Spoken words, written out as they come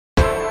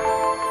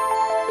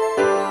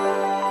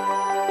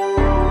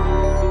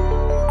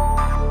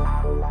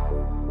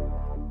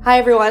Hi,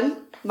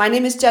 everyone. My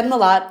name is Jen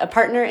Malat, a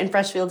partner in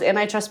Freshfield's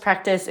antitrust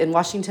practice in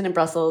Washington and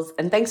Brussels,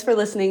 and thanks for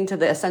listening to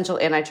the Essential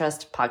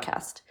Antitrust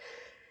podcast.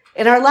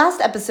 In our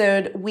last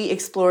episode, we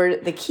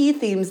explored the key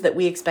themes that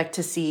we expect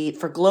to see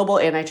for global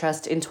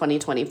antitrust in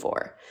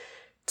 2024.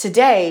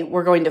 Today,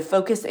 we're going to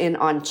focus in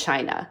on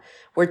China,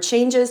 where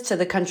changes to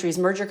the country's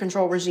merger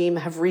control regime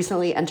have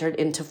recently entered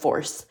into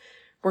force.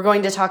 We're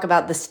going to talk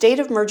about the state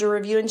of merger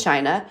review in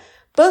China,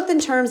 both in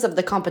terms of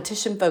the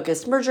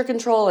competition-focused merger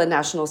control and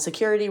national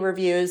security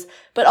reviews,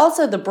 but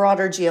also the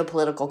broader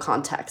geopolitical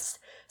context,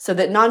 so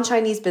that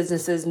non-Chinese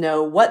businesses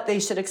know what they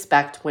should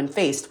expect when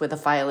faced with a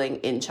filing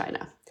in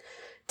China.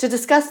 To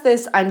discuss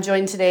this, I'm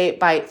joined today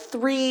by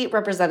three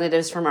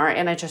representatives from our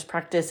antitrust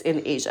practice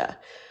in Asia.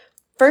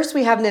 First,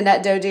 we have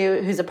Nanette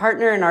Dodu, who's a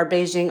partner in our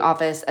Beijing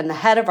office and the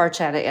head of our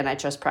China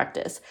antitrust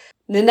practice.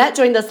 Nanette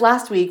joined us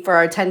last week for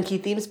our 10 Key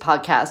Themes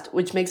podcast,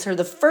 which makes her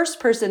the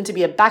first person to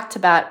be a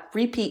back-to-back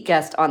repeat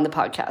guest on the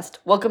podcast.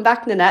 Welcome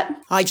back, Nanette.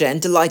 Hi, Jen.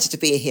 Delighted to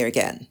be here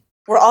again.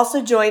 We're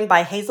also joined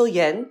by Hazel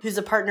Yin, who's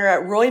a partner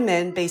at Roy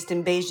Min based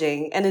in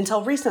Beijing, and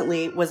until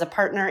recently was a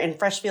partner in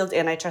Freshfield's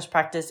antitrust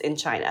practice in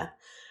China.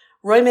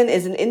 Roy Min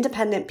is an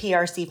independent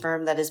PRC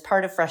firm that is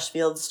part of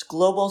Freshfield's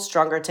global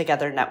Stronger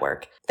Together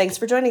network. Thanks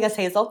for joining us,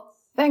 Hazel.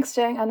 Thanks,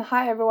 Jen, and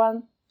hi,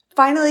 everyone.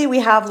 Finally, we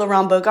have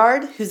Laurent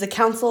Bogard, who's a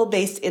counsel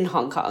based in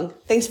Hong Kong.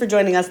 Thanks for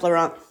joining us,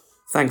 Laurent.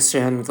 Thanks,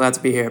 Jen. Glad to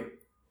be here.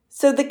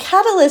 So the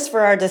catalyst for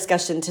our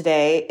discussion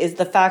today is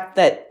the fact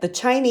that the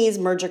Chinese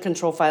merger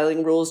control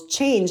filing rules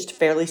changed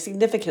fairly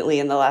significantly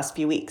in the last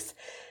few weeks.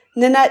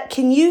 Nanette,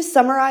 can you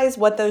summarize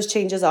what those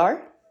changes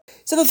are?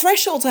 So the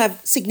thresholds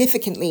have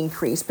significantly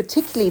increased,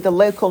 particularly the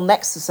local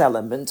nexus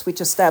element,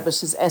 which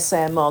establishes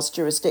SAMR's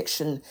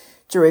jurisdiction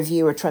to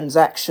review a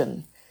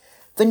transaction.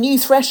 The new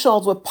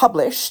thresholds were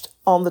published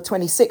on the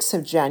 26th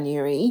of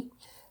January,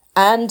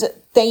 and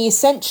they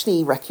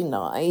essentially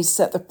recognise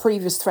that the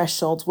previous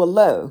thresholds were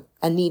low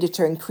and needed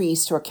to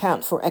increase to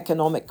account for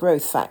economic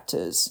growth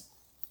factors.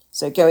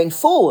 So going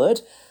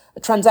forward, a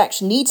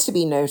transaction needs to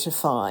be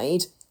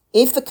notified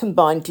if the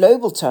combined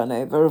global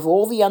turnover of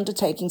all the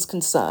undertakings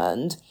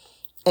concerned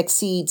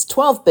exceeds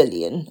 12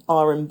 billion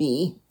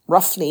RMB,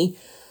 roughly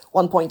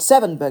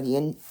 1.7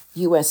 billion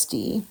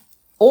USD,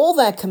 or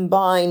their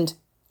combined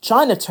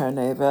China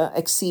turnover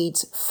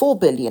exceeds 4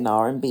 billion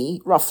RMB,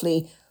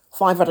 roughly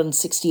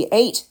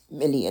 568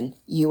 million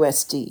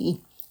USD,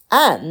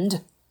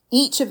 and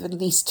each of at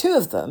least two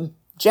of them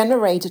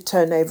generate a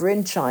turnover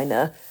in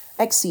China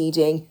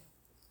exceeding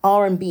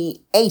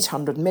RMB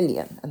 800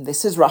 million, and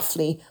this is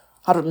roughly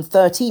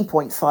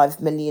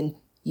 113.5 million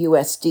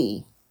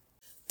USD.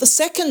 The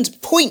second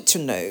point to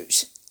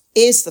note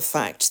is the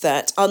fact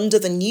that under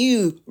the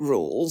new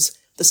rules,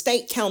 the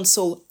State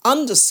Council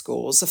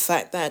underscores the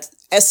fact that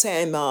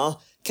SAMR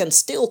can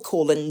still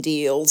call in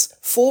deals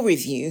for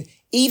review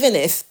even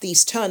if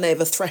these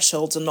turnover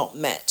thresholds are not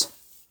met.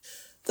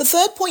 The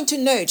third point to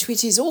note,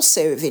 which is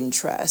also of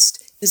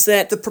interest, is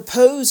that the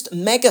proposed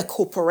mega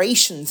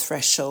corporation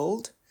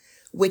threshold,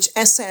 which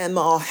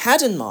SAMR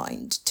had in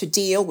mind to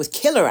deal with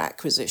killer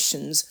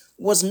acquisitions,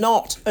 was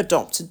not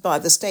adopted by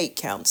the State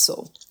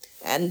Council.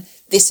 And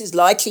this is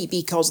likely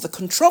because of the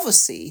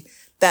controversy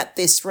that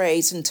this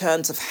raised in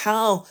terms of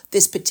how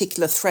this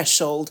particular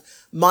threshold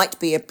might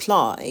be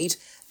applied,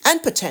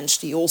 and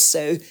potentially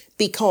also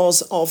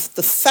because of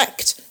the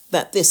fact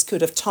that this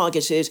could have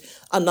targeted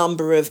a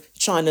number of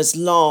China's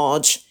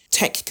large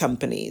tech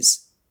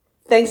companies.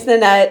 Thanks,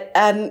 Nanette.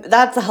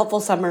 That's a helpful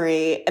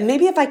summary. And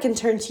maybe if I can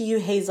turn to you,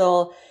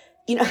 Hazel,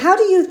 how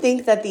do you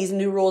think that these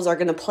new rules are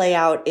going to play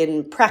out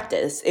in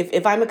practice?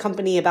 If I'm a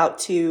company about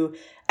to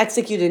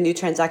execute a new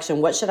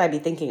transaction, what should I be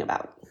thinking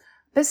about?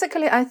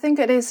 Basically, I think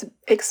it is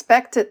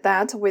expected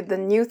that with the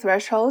new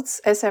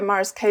thresholds,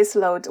 SMR's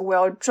caseload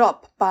will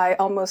drop by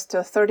almost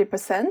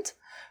 30%,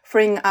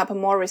 freeing up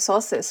more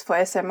resources for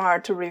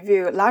SMR to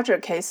review larger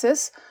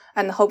cases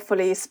and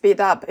hopefully speed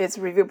up its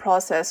review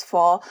process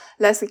for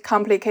less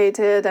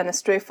complicated and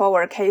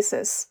straightforward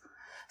cases.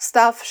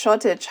 Staff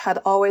shortage had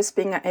always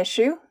been an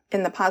issue.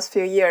 In the past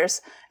few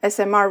years,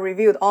 SMR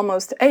reviewed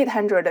almost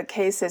 800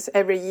 cases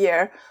every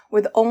year,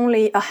 with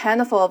only a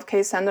handful of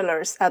case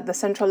handlers at the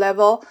central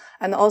level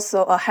and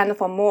also a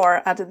handful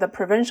more at the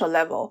provincial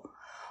level.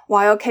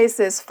 While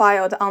cases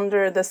filed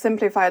under the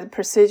simplified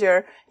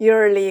procedure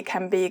usually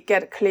can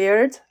get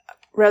cleared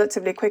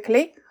relatively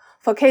quickly,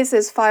 for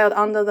cases filed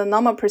under the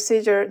normal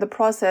procedure, the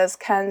process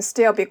can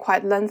still be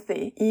quite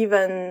lengthy,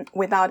 even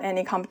without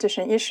any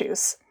competition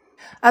issues.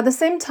 At the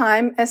same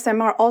time,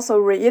 SMR also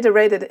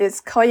reiterated its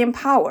call-in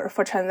power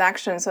for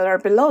transactions that are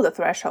below the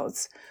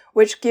thresholds,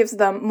 which gives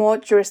them more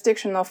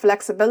jurisdictional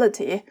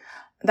flexibility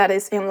that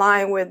is in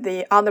line with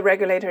the other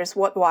regulators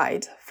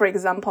worldwide. For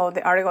example,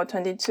 the Article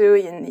 22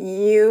 in the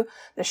EU,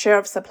 the share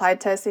of supply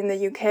test in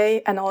the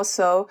UK, and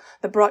also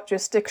the broad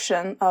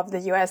jurisdiction of the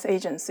US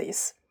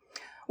agencies.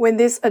 With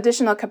this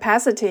additional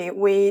capacity,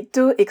 we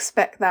do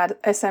expect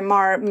that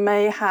SMR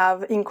may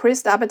have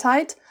increased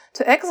appetite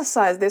to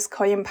exercise this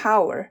call-in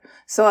power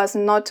so as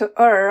not to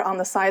err on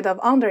the side of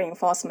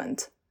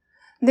under-enforcement.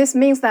 This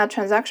means that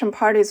transaction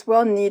parties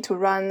will need to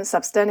run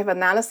substantive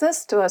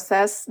analysis to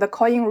assess the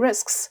calling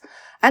risks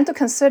and to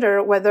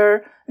consider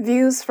whether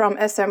views from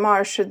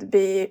SMR should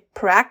be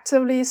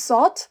proactively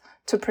sought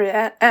to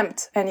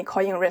preempt any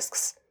calling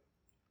risks.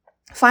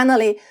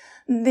 Finally,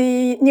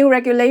 the new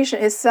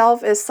regulation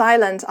itself is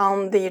silent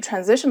on the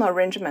transitional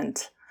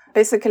arrangement,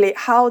 basically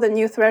how the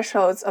new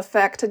thresholds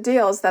affect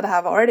deals that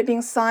have already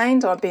been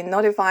signed or been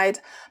notified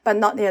but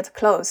not yet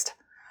closed.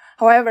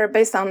 However,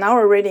 based on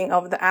our reading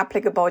of the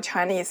applicable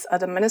Chinese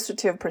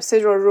administrative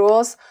procedural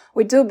rules,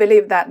 we do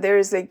believe that there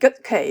is a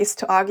good case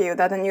to argue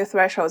that the new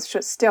thresholds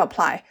should still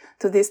apply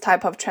to this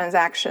type of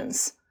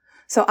transactions.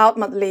 So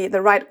ultimately,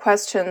 the right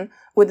question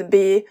would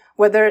be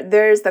whether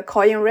there is the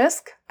calling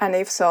risk, and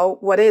if so,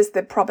 what is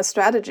the proper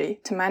strategy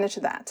to manage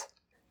that?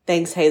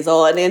 Thanks,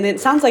 Hazel. And it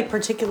sounds like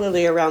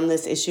particularly around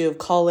this issue of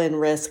call-in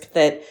risk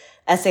that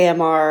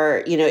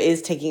SAMR,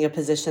 is taking a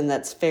position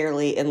that's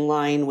fairly in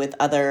line with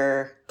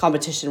other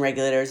competition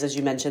regulators. As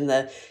you mentioned,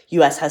 the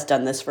U.S. has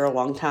done this for a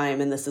long time,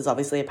 and this is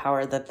obviously a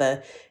power that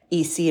the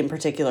EC in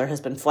particular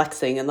has been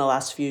flexing in the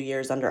last few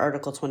years under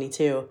Article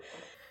 22.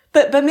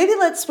 But maybe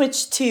let's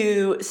switch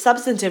to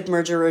substantive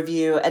merger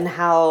review and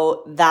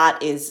how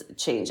that is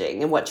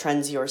changing and what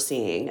trends you're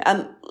seeing.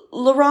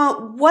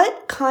 Laurent,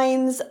 what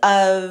kinds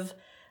of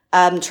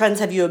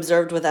trends have you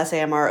observed with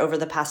SAMR over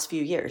the past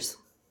few years?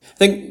 I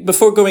think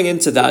before going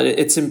into that,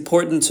 it's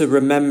important to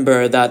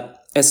remember that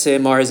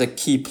SAMR is a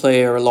key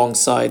player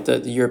alongside the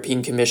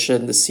European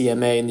Commission, the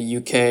CMA in the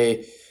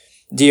UK,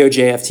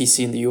 DOJ,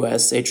 FTC in the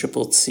US,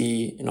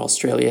 ACCC in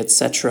Australia,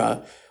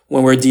 etc.,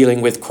 when we're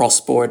dealing with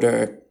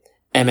cross-border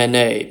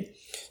M&A.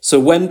 So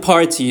when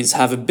parties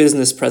have a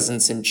business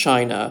presence in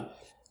China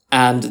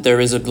and there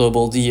is a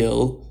global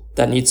deal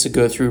that needs to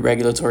go through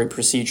regulatory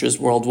procedures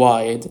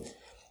worldwide,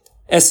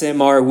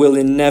 SMR will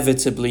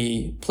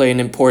inevitably play an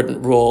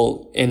important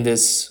role in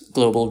this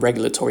global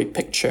regulatory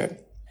picture.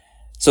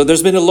 So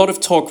there's been a lot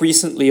of talk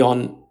recently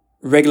on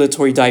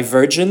regulatory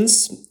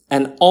divergence,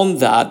 and on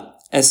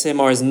that,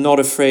 SMR is not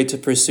afraid to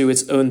pursue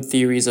its own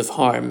theories of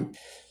harm.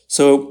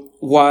 So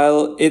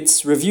while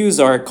its reviews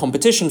are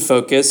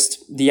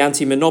competition-focused, the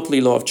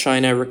anti-monopoly law of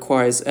China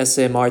requires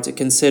SMR to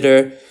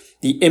consider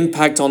the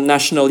impact on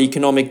national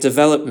economic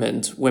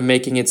development when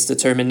making its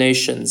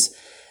determinations.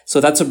 So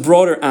that's a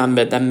broader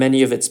ambit than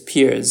many of its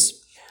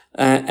peers.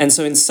 And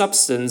so in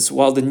substance,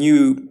 while the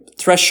new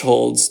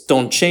thresholds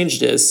don't change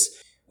this,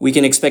 we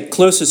can expect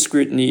closer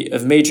scrutiny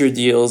of major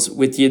deals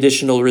with the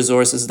additional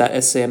resources that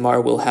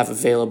SAMR will have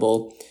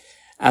available,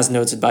 as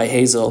noted by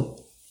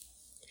Hazel.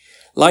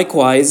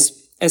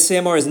 Likewise,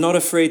 SAMR is not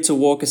afraid to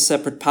walk a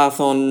separate path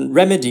on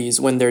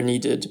remedies when they're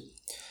needed.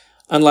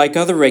 Unlike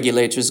other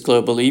regulators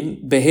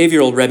globally,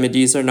 behavioral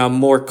remedies are now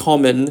more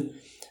common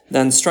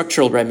than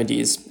structural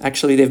remedies.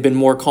 Actually, they've been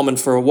more common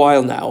for a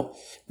while now.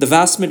 The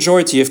vast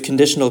majority of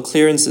conditional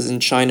clearances in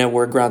China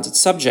were granted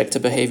subject to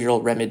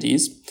behavioral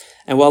remedies,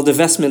 and while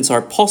divestments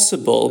are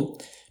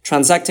possible,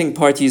 transacting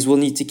parties will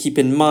need to keep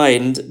in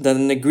mind that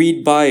an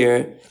agreed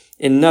buyer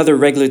in another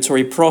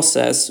regulatory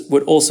process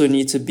would also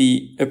need to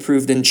be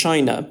approved in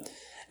China.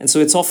 And so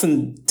it's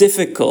often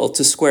difficult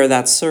to square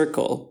that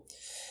circle.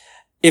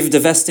 If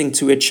divesting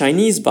to a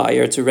Chinese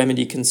buyer to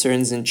remedy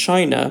concerns in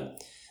China,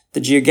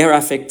 the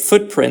geographic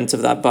footprint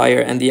of that buyer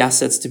and the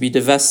assets to be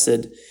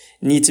divested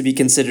need to be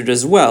considered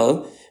as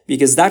well,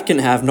 because that can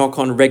have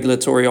knock-on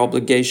regulatory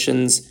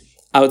obligations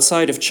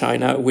outside of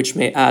China, which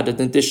may add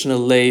an additional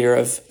layer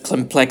of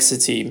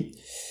complexity.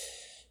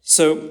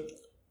 So,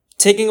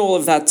 taking all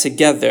of that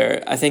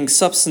together, I think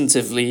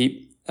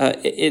substantively,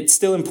 it's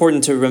still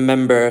important to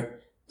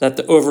remember that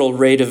the overall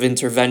rate of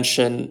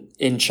intervention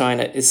in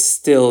China is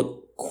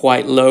still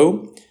quite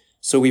low.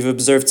 So we've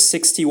observed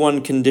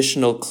 61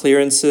 conditional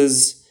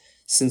clearances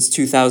since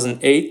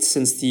 2008,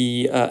 since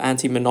the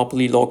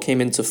anti-monopoly law came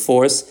into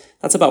force.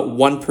 That's about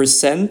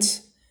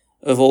 1%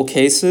 of all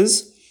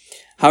cases.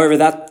 However,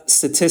 that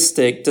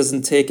statistic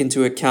doesn't take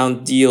into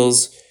account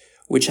deals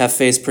which have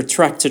faced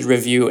protracted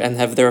review and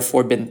have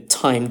therefore been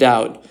timed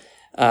out.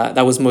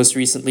 That was most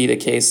recently the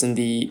case in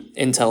the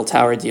Intel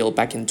Tower deal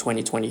back in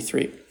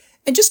 2023.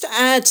 And just to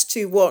add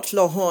to what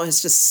Laurent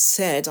has just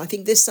said, I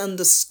think this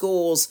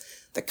underscores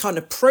the kind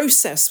of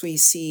process we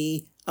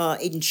see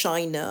in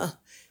China,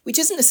 which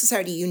isn't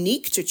necessarily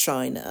unique to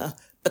China,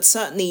 but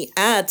certainly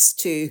adds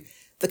to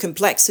the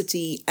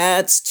complexity,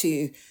 adds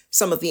to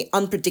some of the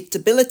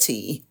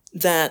unpredictability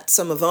that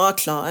some of our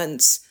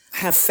clients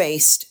have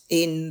faced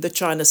in the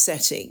China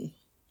setting.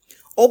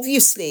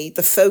 Obviously,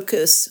 the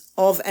focus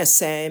of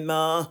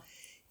SAMR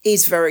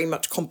is very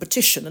much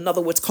competition. In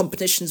other words,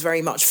 competition is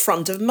very much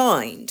front of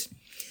mind.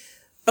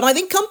 But I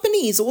think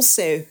companies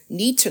also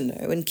need to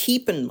know and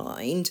keep in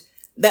mind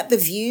that the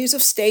views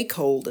of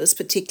stakeholders,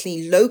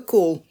 particularly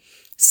local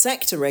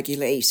sector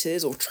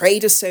regulators or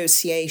trade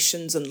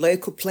associations and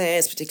local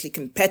players, particularly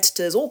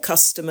competitors or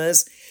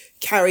customers,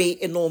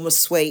 carry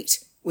enormous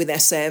weight with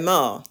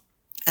SAMR.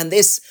 And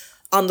this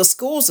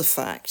underscores the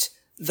fact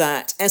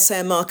that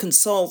SAMR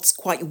consults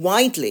quite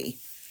widely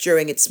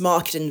during its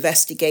market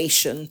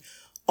investigation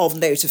of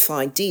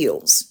notified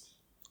deals.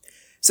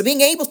 So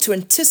being able to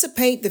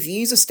anticipate the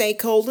views of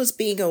stakeholders,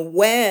 being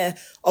aware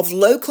of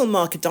local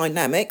market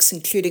dynamics,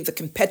 including the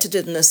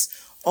competitiveness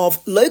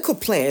of local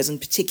players in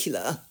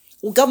particular,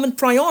 or government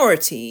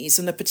priorities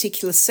in a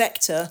particular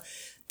sector,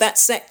 that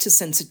sector's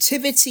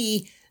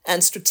sensitivity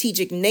and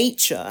strategic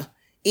nature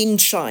in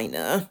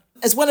China,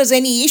 as well as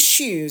any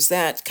issues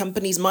that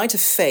companies might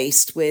have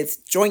faced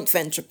with joint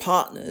venture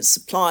partners,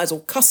 suppliers,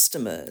 or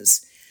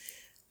customers,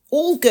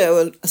 all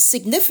go a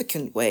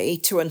significant way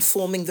to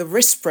informing the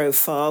risk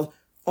profile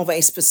of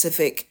a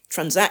specific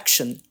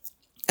transaction.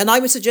 And I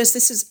would suggest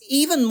this is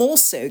even more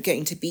so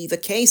going to be the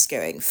case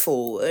going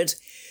forward,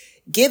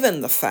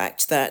 given the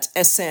fact that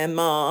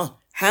SAMR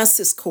has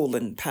this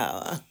call-in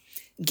power,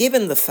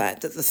 given the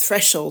fact that the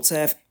thresholds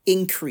have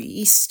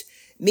increased,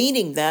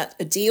 meaning that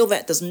a deal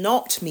that does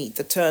not meet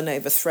the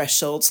turnover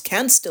thresholds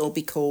can still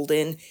be called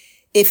in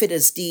if it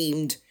is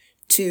deemed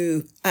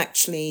to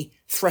actually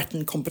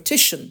threaten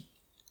competition.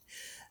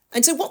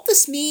 And so what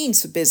this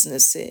means for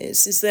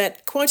businesses is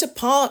that quite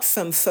apart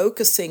from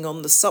focusing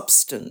on the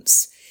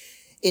substance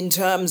in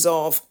terms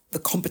of the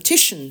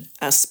competition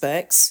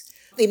aspects,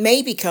 it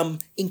may become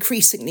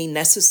increasingly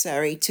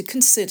necessary to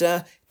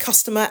consider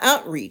customer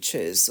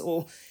outreaches,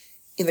 or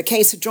in the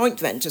case of joint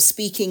venture,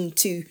 speaking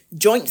to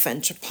joint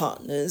venture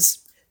partners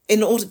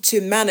in order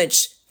to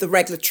manage the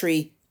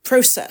regulatory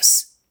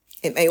process.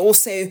 It may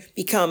also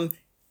become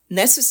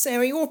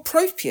necessary or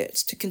appropriate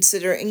to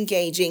consider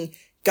engaging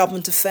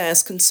government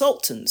affairs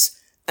consultants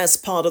as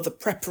part of the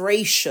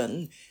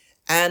preparation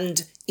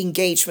and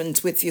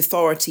engagement with the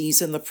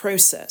authorities in the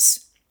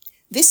process.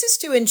 This is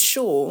to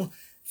ensure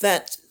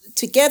that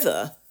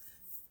together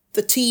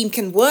the team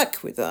can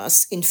work with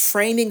us in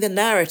framing the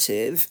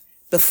narrative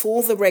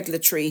before the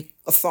regulatory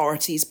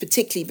authorities,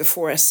 particularly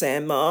before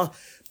SAMR,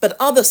 but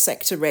other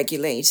sector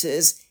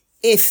regulators,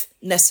 if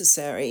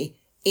necessary,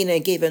 in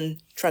a given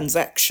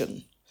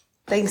transaction.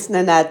 Thanks,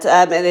 Nanette.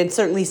 And it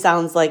certainly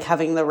sounds like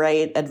having the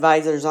right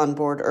advisors on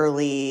board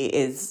early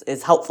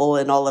is helpful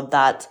in all of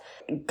that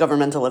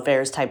governmental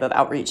affairs type of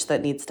outreach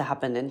that needs to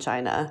happen in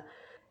China.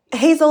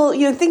 Hazel,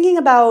 thinking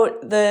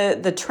about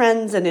the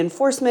trends and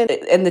enforcement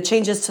and the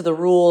changes to the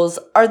rules,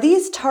 are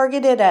these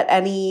targeted at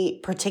any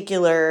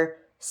particular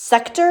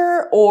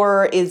sector,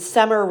 or is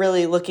SEMR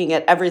really looking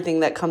at everything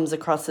that comes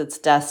across its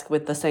desk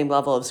with the same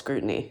level of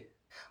scrutiny?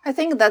 I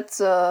think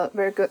that's a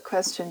very good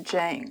question,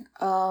 Jane.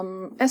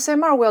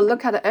 SMR will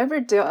look at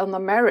every deal on the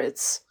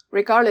merits,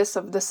 regardless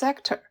of the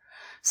sector.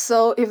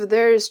 So if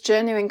there is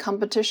genuine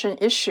competition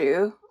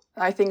issue,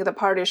 I think the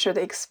party should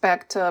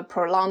expect a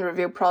prolonged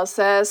review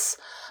process,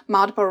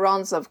 multiple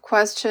rounds of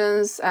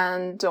questions,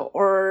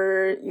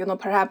 or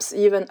perhaps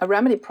even a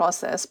remedy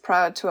process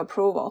prior to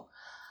approval.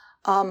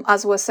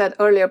 As was said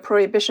earlier,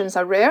 prohibitions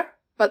are rare,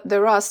 but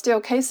there are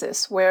still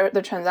cases where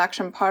the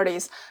transaction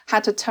parties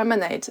had to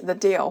terminate the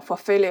deal for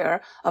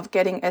failure of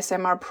getting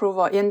SMR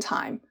approval in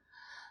time.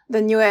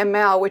 The new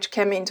ML, which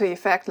came into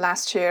effect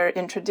last year,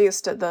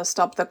 introduced the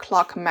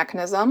stop-the-clock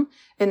mechanism,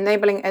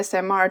 enabling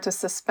SMR to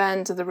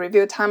suspend the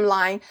review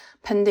timeline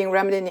pending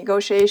remedy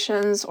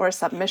negotiations or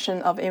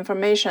submission of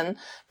information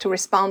to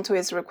respond to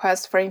its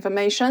request for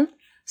information.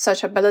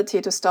 Such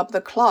ability to stop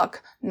the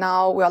clock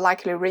now will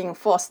likely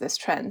reinforce this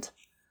trend.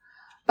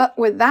 But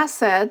with that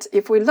said,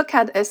 if we look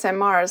at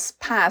SMR's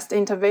past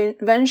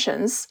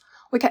interventions,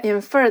 we can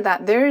infer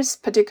that there is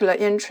particular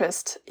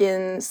interest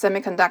in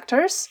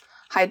semiconductors,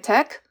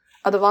 high-tech,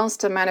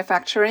 advanced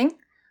manufacturing,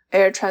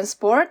 air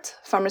transport,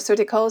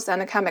 pharmaceuticals,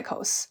 and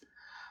chemicals.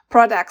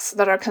 Products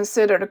that are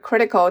considered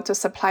critical to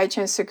supply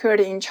chain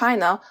security in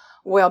China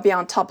will be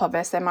on top of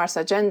SMR's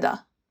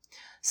agenda.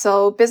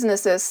 So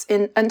businesses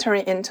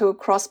entering into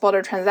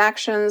cross-border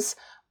transactions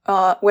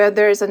where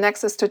there is a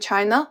nexus to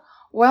China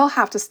will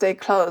have to stay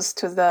close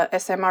to the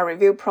SMR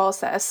review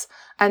process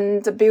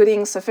and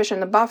building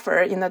sufficient buffer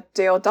in the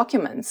deal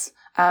documents,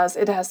 as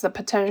it has the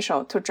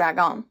potential to drag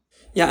on.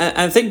 Yeah,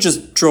 I think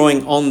just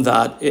drawing on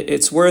that,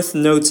 it's worth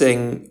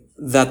noting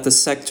that the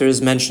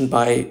sectors mentioned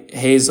by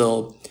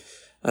Hazel,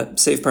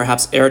 save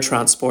perhaps air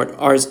transport,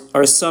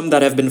 are some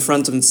that have been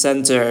front and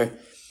center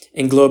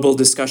in global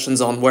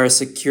discussions on where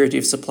security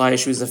of supply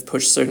issues have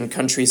pushed certain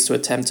countries to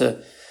attempt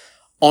to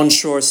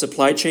onshore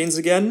supply chains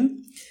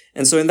again.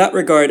 And so in that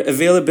regard,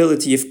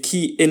 availability of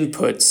key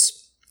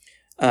inputs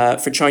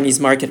for Chinese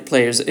market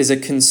players is a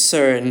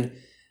concern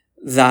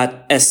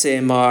that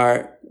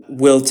SAMR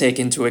will take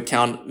into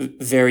account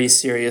very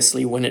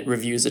seriously when it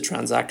reviews a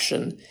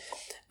transaction.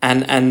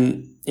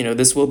 And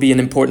this will be an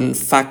important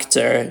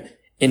factor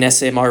in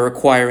SAMR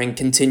requiring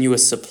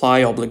continuous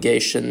supply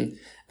obligation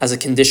as a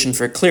condition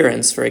for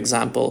clearance, for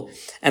example.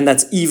 And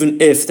that's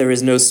even if there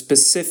is no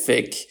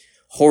specific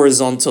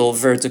horizontal,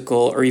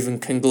 vertical, or even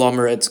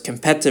conglomerate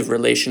competitive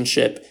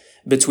relationship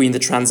between the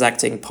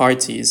transacting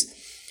parties.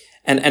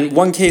 And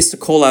one case to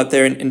call out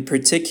there in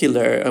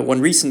particular,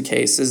 one recent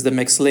case, is the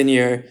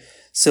MaxLinear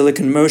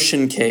Silicon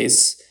Motion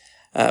case,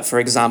 for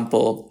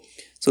example.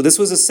 So this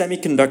was a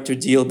semiconductor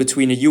deal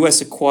between a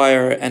US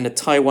acquirer and a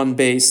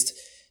Taiwan-based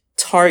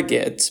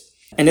target.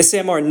 And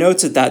SAMR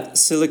noted that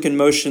Silicon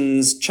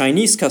Motion's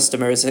Chinese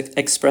customers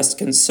expressed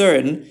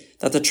concern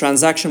that the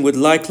transaction would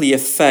likely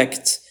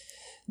affect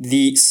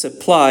the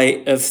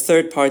supply of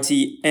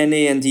third-party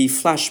NAND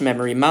flash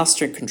memory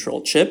master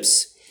control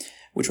chips,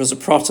 which was a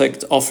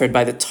product offered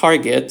by the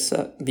target,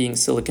 being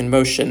Silicon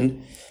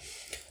Motion.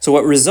 So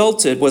what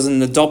resulted was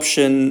an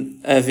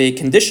adoption of a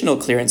conditional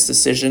clearance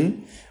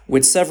decision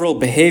with several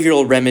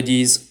behavioral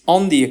remedies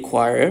on the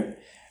acquirer,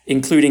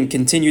 including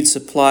continued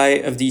supply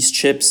of these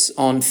chips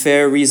on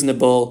fair,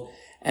 reasonable,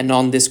 and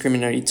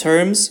non-discriminatory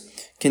terms,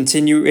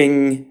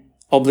 continuing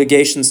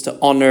obligations to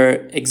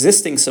honor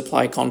existing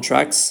supply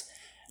contracts,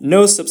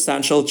 no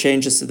substantial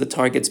changes to the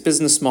target's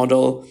business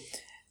model,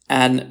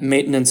 and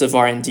maintenance of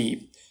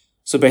R&D.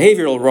 So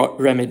behavioral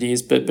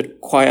remedies,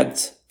 but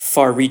quite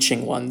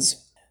far-reaching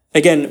ones.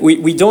 Again,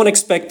 we don't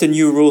expect the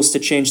new rules to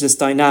change this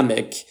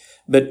dynamic,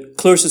 but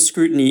closer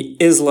scrutiny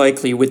is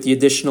likely with the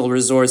additional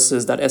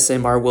resources that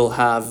SAMR will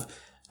have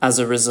as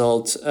a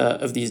result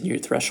of these new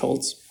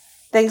thresholds.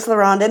 Thanks,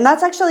 Laurent. And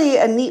that's actually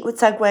a neat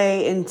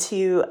segue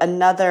into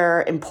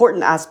another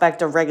important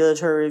aspect of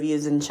regulatory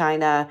reviews in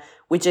China,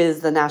 which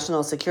is the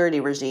national security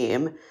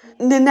regime.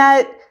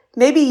 Nanette,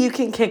 maybe you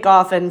can kick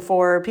off, and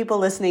for people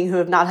listening who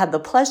have not had the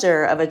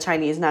pleasure of a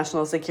Chinese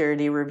national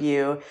security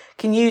review,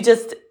 can you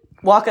just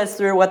walk us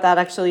through what that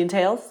actually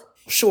entails?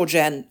 Sure,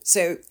 Jen.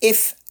 So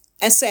if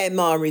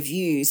SAMR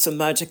reviews for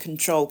merger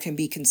control can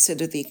be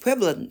considered the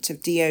equivalent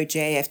of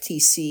DOJ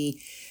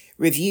FTC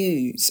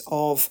reviews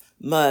of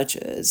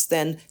mergers,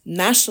 then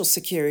national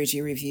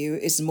security review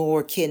is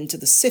more akin to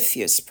the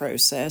CFIUS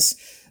process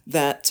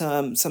that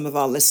some of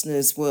our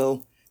listeners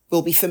will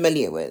be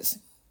familiar with.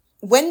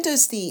 When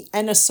does the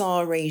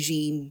NSR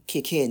regime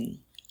kick in?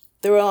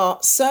 There are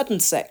certain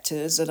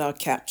sectors that are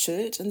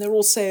captured, and there are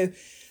also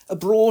a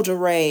broad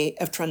array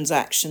of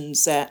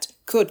transactions that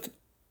could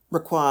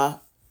require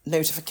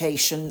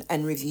notification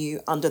and review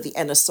under the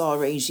NSR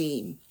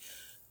regime.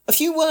 A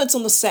few words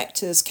on the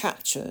sectors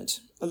captured.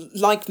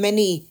 Like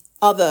many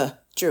other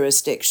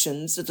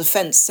jurisdictions, the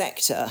defense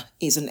sector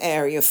is an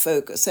area of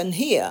focus. And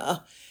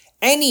here,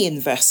 any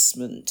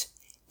investment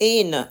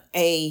in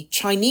a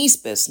Chinese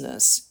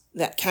business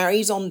that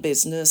carries on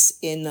business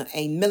in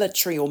a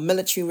military or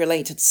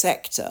military-related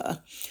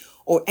sector,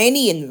 or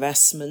any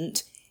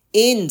investment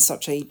in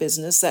such a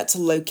business that's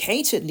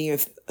located near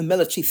a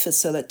military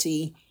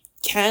facility,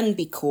 can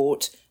be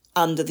caught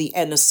under the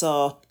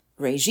NSR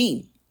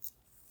regime.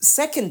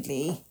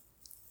 Secondly,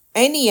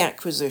 any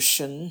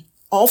acquisition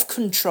of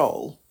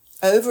control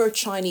over a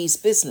Chinese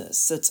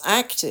business that's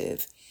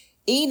active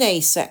in a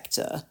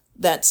sector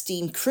that's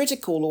deemed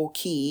critical or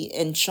key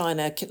in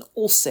China can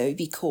also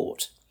be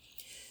caught.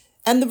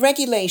 And the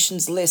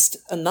regulations list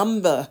a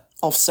number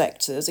of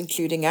sectors,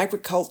 including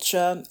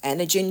agriculture,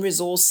 energy and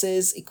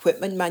resources,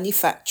 equipment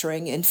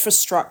manufacturing,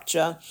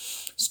 infrastructure,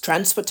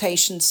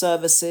 transportation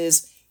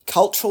services,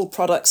 cultural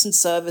products and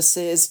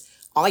services,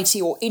 IT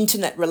or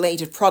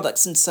internet-related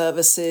products and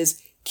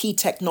services, key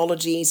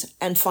technologies,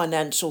 and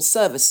financial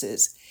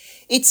services.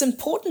 It's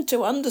important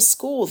to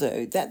underscore,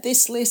 though, that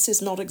this list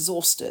is not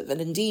exhaustive,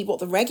 and indeed what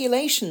the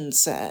regulation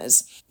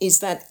says is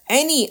that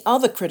any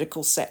other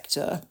critical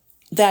sector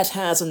that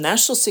has a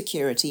national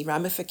security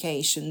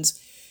ramifications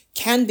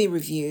can be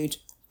reviewed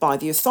by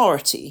the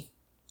authority.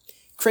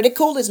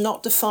 Critical is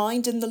not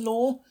defined in the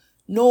law,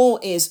 nor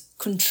is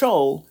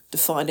control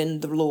defined in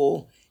the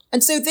law.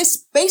 And so this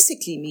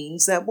basically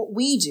means that what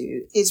we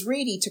do is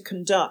really to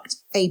conduct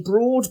a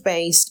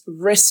broad-based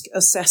risk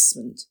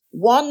assessment,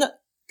 one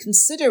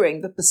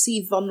considering the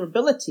perceived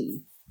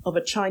vulnerability of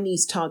a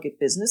Chinese target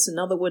business, in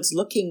other words,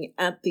 looking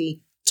at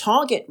the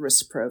target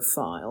risk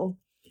profile,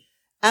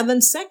 and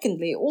then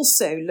secondly,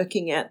 also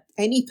looking at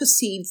any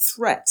perceived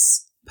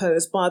threats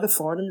posed by the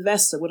foreign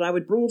investor, what I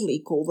would broadly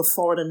call the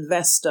foreign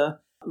investor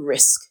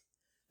risk.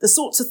 The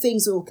sorts of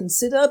things we'll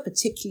consider,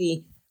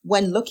 particularly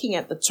when looking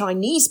at the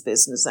Chinese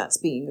business that's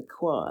being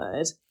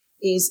acquired,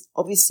 is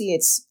obviously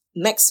its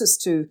nexus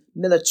to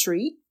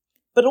military,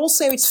 but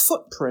also its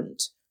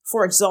footprint.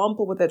 For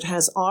example, whether it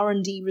has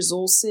R&D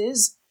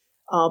resources,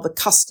 the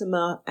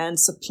customer and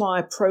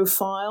supplier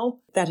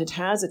profile that it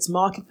has, its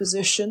market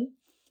position,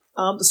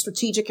 the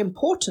strategic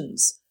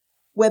importance,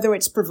 whether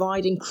it's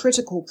providing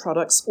critical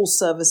products or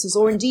services,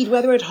 or indeed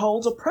whether it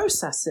holds or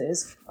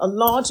processes a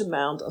large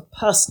amount of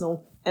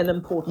personal and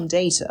important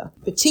data,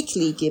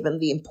 particularly given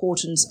the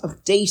importance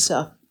of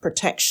data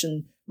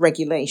protection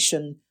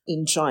regulation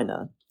in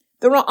China.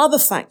 There are other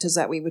factors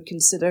that we would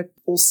consider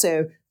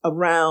also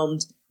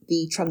around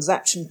the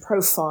transaction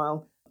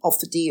profile of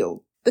the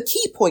deal. The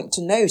key point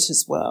to note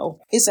as well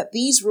is that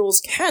these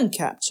rules can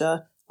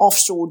capture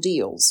offshore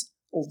deals,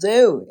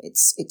 although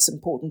it's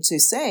important to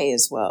say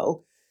as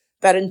well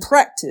that in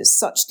practice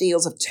such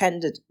deals have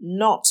tended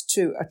not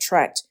to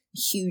attract a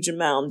huge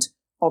amount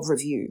of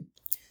review.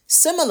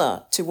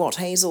 Similar to what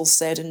Hazel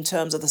said in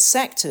terms of the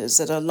sectors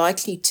that are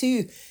likely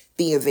to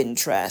be of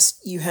interest,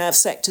 you have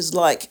sectors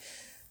like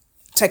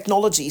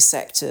technology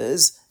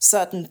sectors,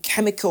 certain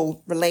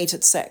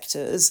chemical-related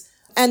sectors,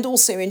 and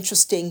also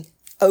interesting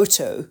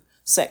auto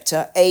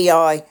sector,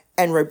 AI,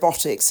 and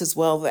robotics as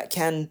well that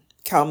can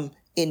come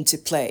into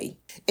play.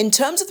 In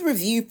terms of the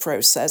review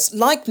process,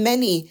 like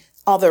many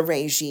other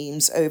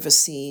regimes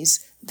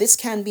overseas, this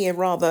can be a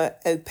rather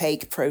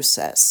opaque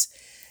process,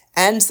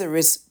 and there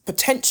is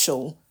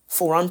potential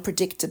for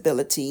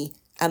unpredictability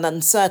and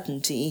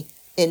uncertainty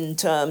in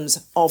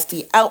terms of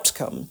the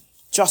outcome,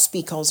 just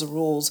because the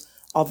rules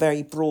are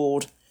very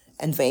broad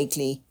and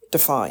vaguely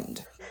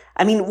defined.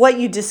 I mean, what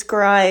you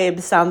describe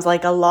sounds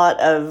like a lot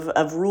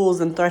of rules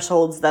and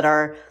thresholds that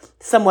are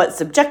somewhat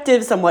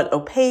subjective, somewhat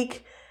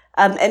opaque.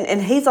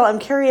 And Hazel, I'm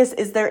curious,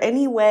 is there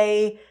any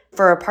way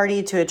for a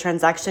party to a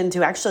transaction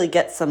to actually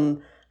get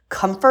some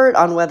comfort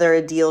on whether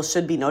a deal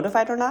should be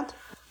notified or not?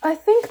 I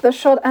think the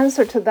short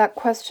answer to that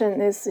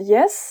question is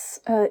yes.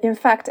 In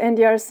fact,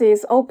 NDRC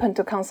is open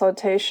to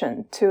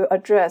consultation to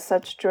address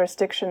such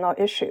jurisdictional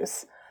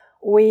issues.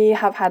 We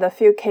have had a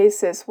few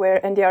cases where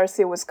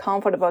NDRC was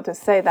comfortable to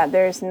say that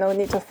there is no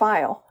need to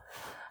file.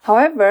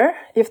 However,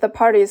 if the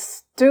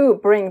parties do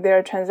bring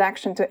their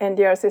transaction to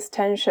NDRC's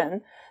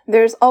attention,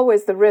 there's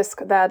always the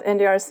risk that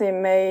NDRC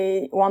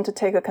may want to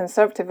take a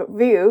conservative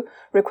view,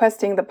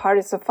 requesting the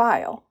parties to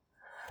file.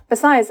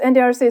 Besides,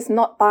 NDRC is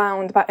not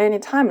bound by any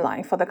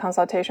timeline for the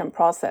consultation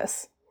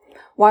process.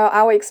 While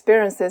our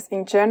experiences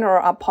in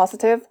general are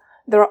positive,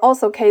 there are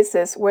also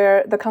cases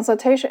where the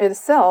consultation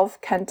itself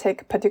can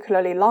take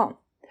particularly long.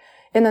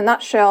 In a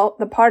nutshell,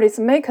 the parties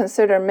may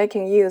consider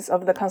making use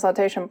of the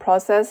consultation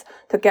process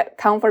to get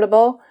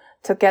comfortable,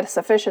 to get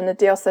sufficient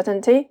deal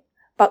certainty,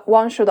 but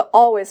one should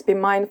always be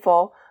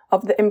mindful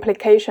of the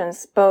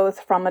implications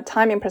both from a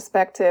timing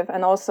perspective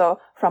and also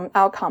from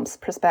outcomes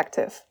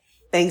perspective.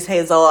 Thanks,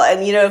 Hazel.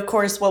 And, of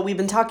course, what we've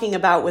been talking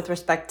about with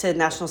respect to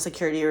national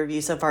security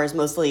review so far is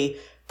mostly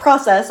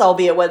process,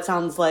 albeit what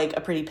sounds like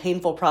a pretty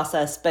painful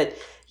process. But,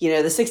 the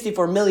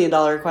 $64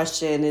 million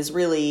question is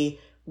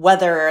really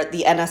whether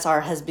the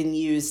NSR has been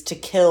used to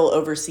kill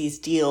overseas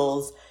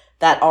deals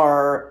that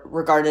are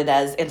regarded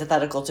as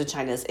antithetical to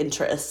China's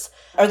interests.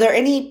 Are there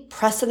any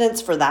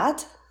precedents for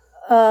that?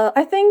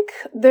 I think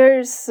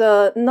there's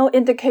no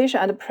indication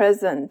at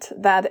present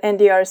that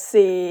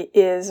NDRC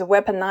is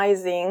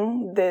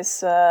weaponizing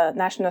this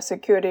national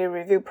security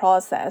review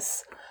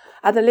process.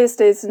 At least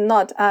it's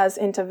not as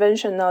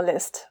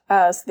interventionalist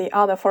as the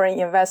other foreign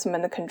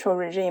investment control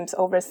regimes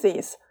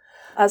overseas.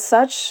 As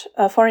such,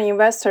 foreign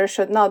investors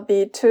should not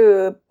be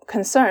too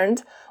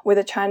concerned with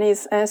the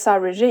Chinese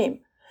NSR regime.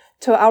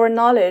 To our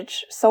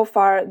knowledge, so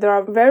far, there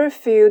are very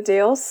few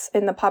deals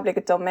in the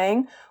public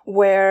domain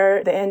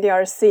where the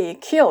NDRC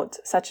killed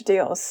such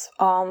deals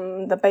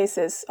on the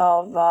basis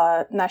of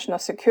national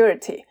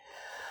security.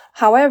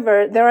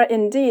 However, there are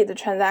indeed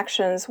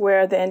transactions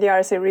where the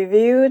NDRC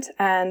reviewed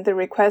and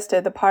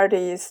requested the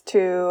parties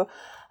to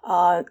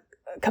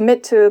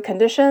commit to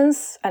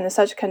conditions, and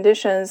such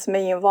conditions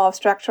may involve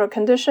structural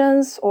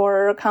conditions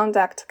or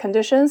conduct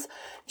conditions,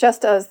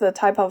 just as the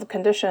type of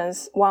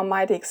conditions one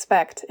might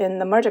expect in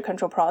the merger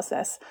control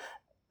process.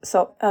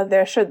 So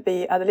there should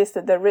be at least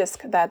the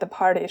risk that the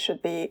party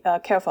should be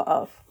careful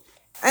of.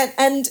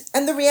 And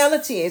the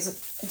reality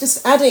is,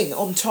 just adding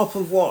on top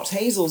of what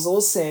Hazel's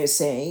also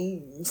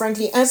saying,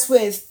 frankly, as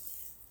with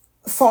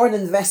foreign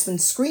investment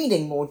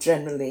screening more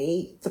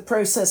generally, the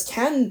process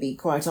can be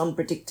quite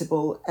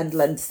unpredictable and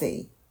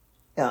lengthy.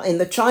 In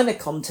the China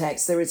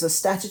context, there is a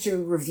statutory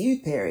review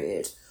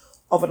period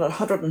of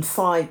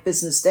 105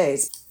 business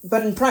days.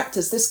 But in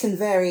practice, this can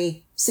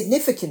vary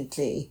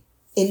significantly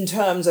in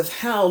terms of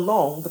how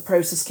long the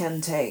process can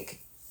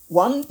take.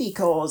 One,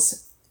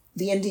 because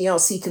the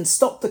NDRC can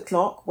stop the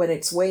clock when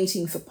it's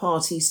waiting for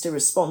parties to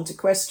respond to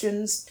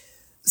questions.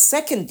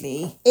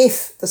 Secondly,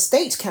 if the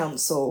State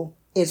Council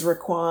is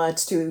required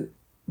to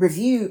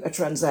review a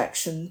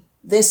transaction,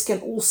 this can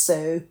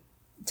also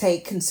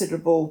take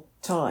considerable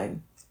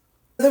time.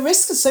 The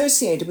risk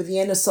associated with the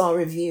NSR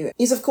review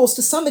is, of course,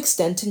 to some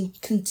extent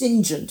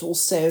contingent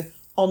also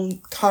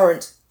on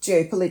current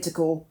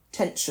geopolitical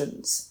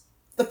tensions.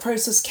 The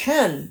process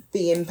can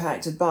be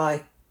impacted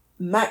by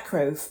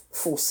macro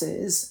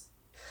forces.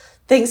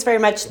 Thanks very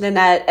much,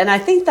 Nanette. And I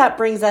think that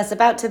brings us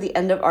about to the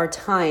end of our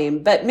time.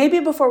 But maybe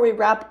before we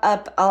wrap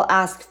up, I'll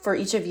ask for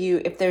each of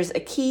you if there's a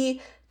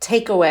key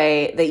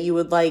takeaway that you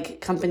would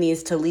like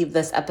companies to leave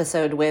this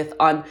episode with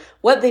on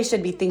what they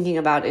should be thinking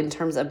about in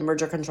terms of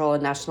merger control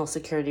and national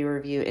security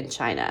review in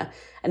China.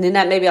 And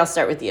Nanette, maybe I'll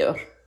start with you.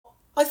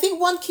 I think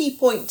one key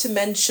point to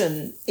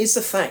mention is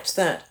the fact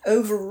that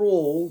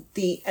overall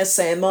the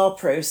SAMR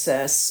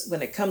process,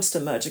 when it comes to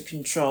merger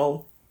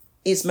control,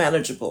 is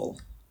manageable.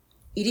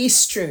 It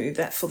is true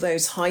that for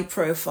those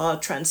high-profile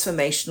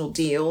transformational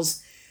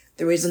deals,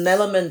 there is an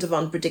element of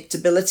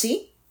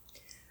unpredictability,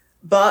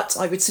 but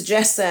I would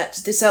suggest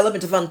that this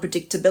element of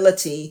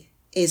unpredictability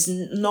is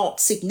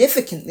not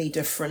significantly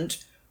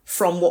different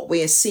from what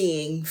we are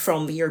seeing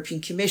from the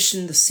European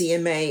Commission, the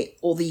CMA,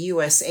 or the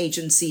US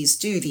agencies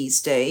do these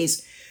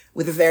days,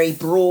 with a very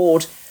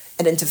broad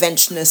and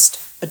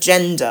interventionist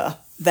agenda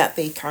that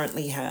they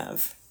currently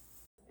have.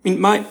 I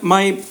mean,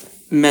 my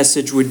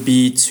message would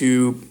be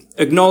to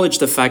acknowledge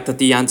the fact that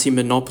the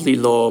anti-monopoly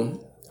law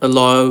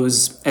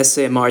allows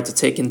SAMR to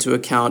take into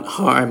account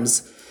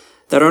harms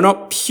that are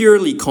not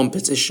purely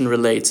competition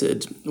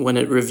related when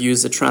it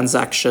reviews a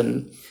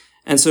transaction.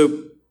 And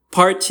so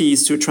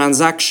parties to a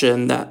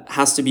transaction that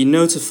has to be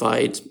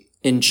notified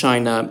in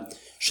China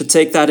should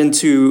take that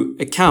into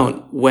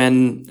account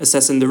when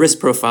assessing the risk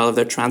profile of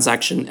their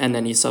transaction and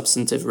any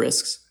substantive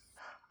risks.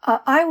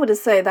 I would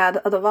say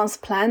that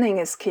advanced planning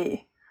is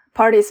key.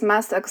 Parties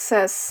must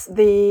assess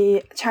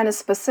the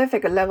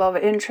China-specific level of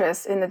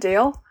interest in the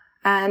deal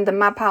and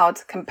map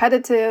out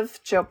competitive,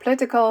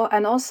 geopolitical,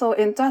 and also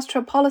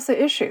industrial policy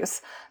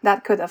issues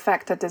that could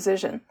affect the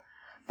decision.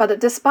 But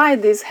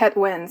despite these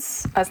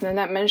headwinds, as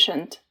Nanette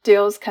mentioned,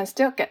 deals can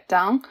still get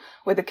done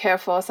with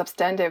careful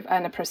substantive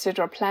and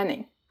procedural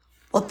planning.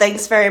 Well,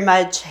 thanks very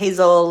much,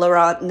 Hazel,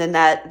 Laurent,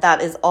 Nanette.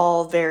 That is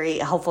all very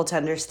helpful to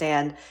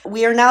understand.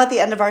 We are now at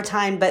the end of our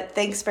time, but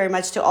thanks very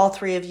much to all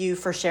three of you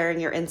for sharing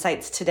your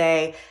insights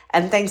today.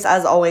 And thanks,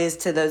 as always,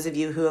 to those of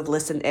you who have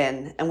listened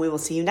in. And we will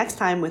see you next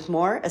time with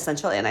more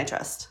Essential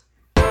Antitrust.